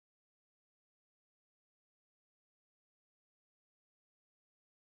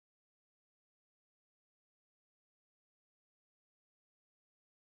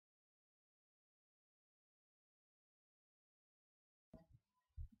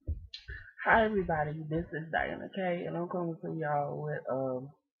Hi everybody, this is Diana K, and I'm coming to y'all with I'm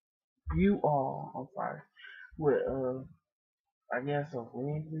sorry, with I guess a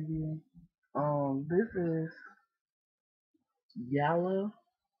wig review. This is Gala.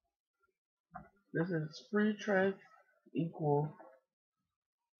 This is Freetress equal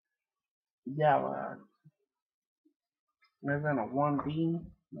Gala. There's in a 1B.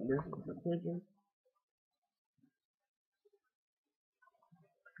 This is the picture.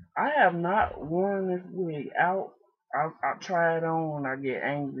 I have not worn this wig out. I try it on and I get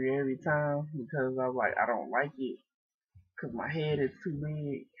angry every time because I don't like it because my head is too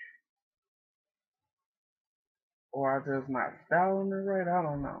big. Or I just not styling it right. I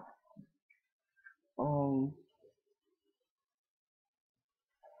don't know. Um,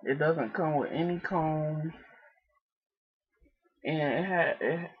 it doesn't come with any comb, and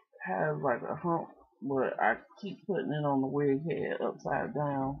it has like a hump, but I keep putting it on the wig head upside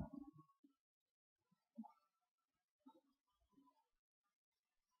down.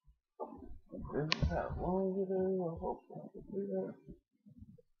 This is how long it is. I hope I can do that.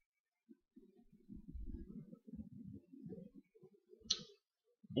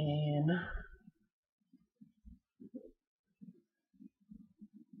 And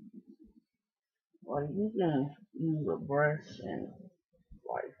like you can use a brush and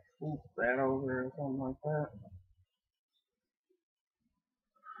like swoop that over or something like that.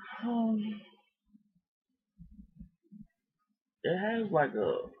 Um, it has like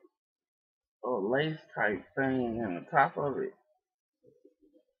a lace type thing in the top of it.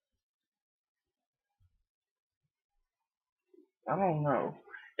 I don't know.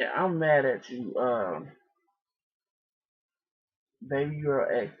 Yeah, I'm mad at you, baby girl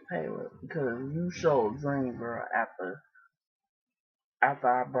ex Taylor, because you showed Dream Girl after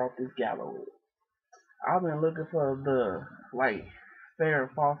I brought this Gala with. I've been looking for the like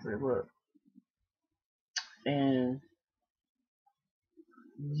Farrah Fawcett look, and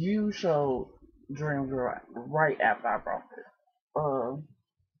you showed Dream Girl right after I brought it.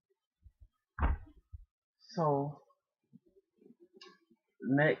 So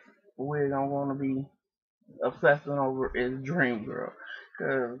next wig I'm gonna be obsessing over is Dream Girl,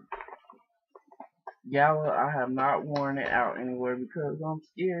 cause Gala I have not worn it out anywhere because I'm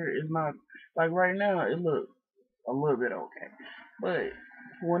scared it's not like right now it looks a little bit okay. But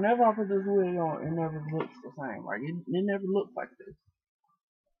whenever I put this wig on, it never looks the same. Like it never looks like this.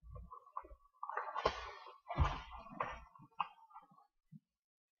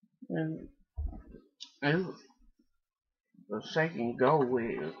 And it's a shake and go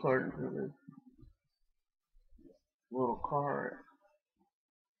wig according to this little card.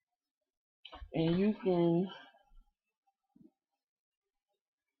 And you can,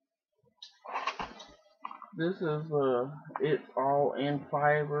 this is it's all in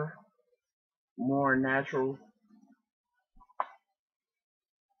fiber, more natural,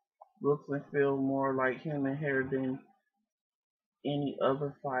 looks and feels more like human hair than any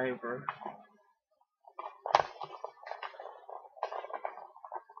other fiber.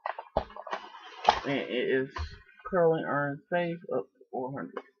 And it is curling iron safe up to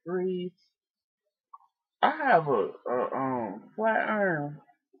 400 degrees. I have a flat iron,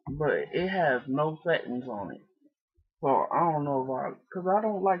 but it has no settings on it. So I don't know if cause I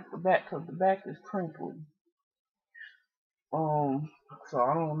don't like the back, cause the back is crinkly. So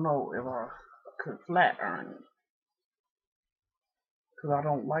I don't know if I could flat iron it, cause I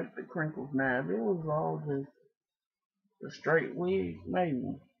don't like the crinkles. Now if it was all just a straight wig,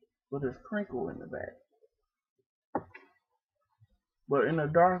 maybe, but it's crinkle in the back. But in the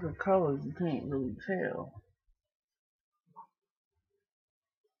darker colors, you can't really tell.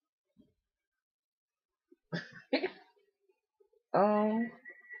 um,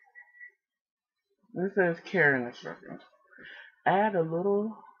 this says care instructions. Add a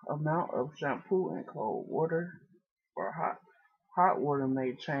little amount of shampoo in cold water or hot. Hot water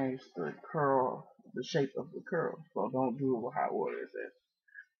may change the shape of the curl, so don't do it with hot water. It says.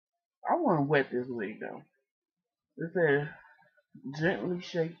 I want to wet this wig though. It says gently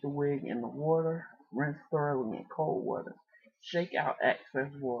shake the wig in the water, rinse thoroughly in cold water. Shake out excess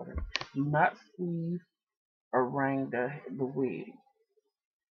water. Do not squeeze or wring the wig.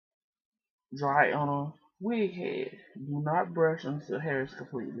 Dry on a wig head. Do not brush until hair is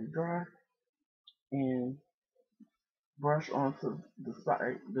completely dry, and brush onto the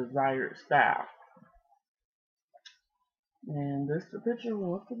desired style. And this is the picture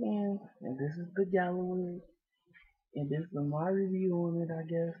once again, and this is the Gala wig, and this is my review on it, I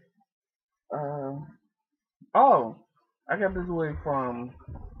guess. Oh, I got this wig from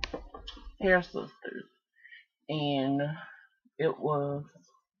Hair Sisters, and it was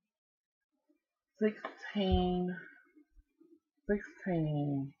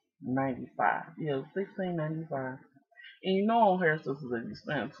 $16.95. Yeah, $16.95. And you know on hair sisters if you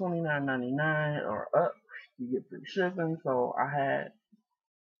spend $29.99 or up, you get free shipping. So I had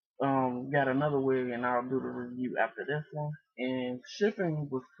got another wig and I'll do the review after this one. And shipping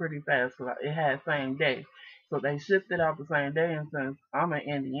was pretty fast because it had same day. So they shipped it out the same day, and since I'm in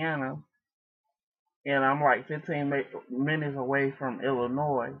Indiana and I'm like 15 minutes away from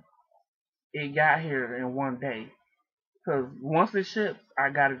Illinois, it got here in one day. Cause once it shipped, I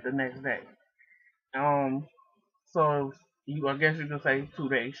got it the next day. So I guess you could say 2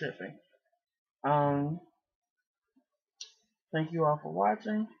 day shipping. Um, thank you all for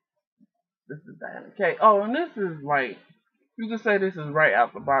watching. This is Diana K. Oh, and this is like, you could say this is right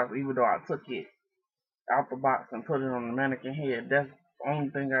out the box, even though I took it out the box and put it on the mannequin head. That's the only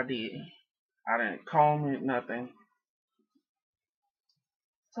thing I did. I didn't comb it, nothing.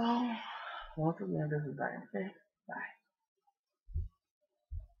 So, once again, this is Diana K. Bye.